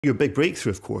Your big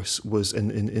breakthrough, of course, was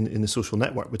in The Social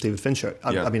Network with David Fincher.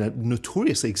 Yeah. I mean, a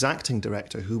notoriously exacting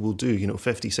director who will do,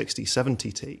 50, 60,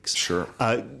 70 takes. Sure.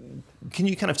 Can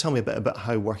you kind of tell me a bit about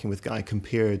how working with Guy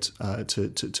compared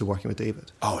to working with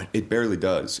David? Oh, it barely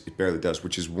does. It barely does,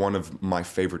 which is one of my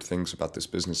favorite things about this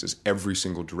business is every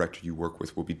single director you work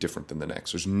with will be different than the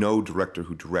next. There's no director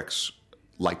who directs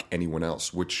like anyone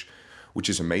else, which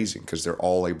is amazing because they're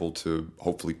all able to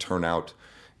hopefully turn out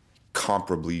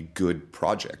comparably good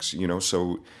projects,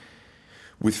 So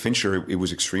with Fincher, it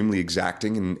was extremely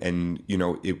exacting and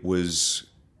it was,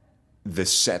 the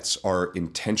sets are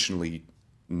intentionally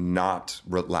not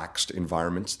relaxed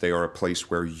environments. They are a place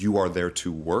where you are there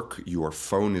to work. Your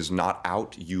phone is not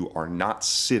out. You are not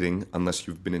sitting unless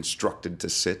you've been instructed to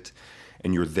sit,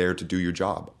 and you're there to do your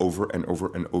job over and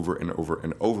over and over and over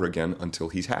and over again until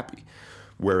he's happy.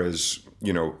 Whereas,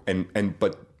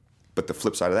 but the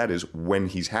flip side of that is when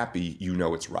he's happy,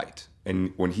 it's right.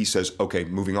 And when he says, okay,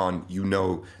 moving on,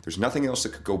 there's nothing else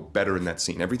that could go better in that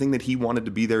scene. Everything that he wanted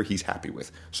to be there, he's happy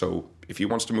with. So if he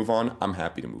wants to move on, I'm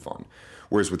happy to move on.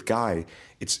 Whereas with Guy,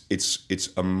 it's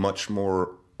a much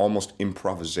more almost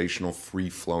improvisational,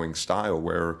 free-flowing style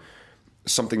where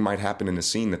something might happen in a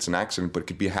scene that's an accident, but it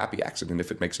could be a happy accident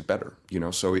if it makes it better.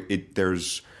 So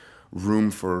there's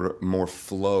room for more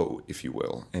flow, if you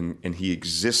will. And he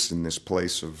exists in this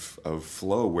place of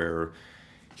flow where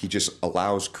he just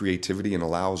allows creativity and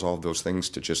allows all of those things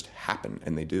to just happen,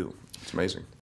 and they do. It's amazing.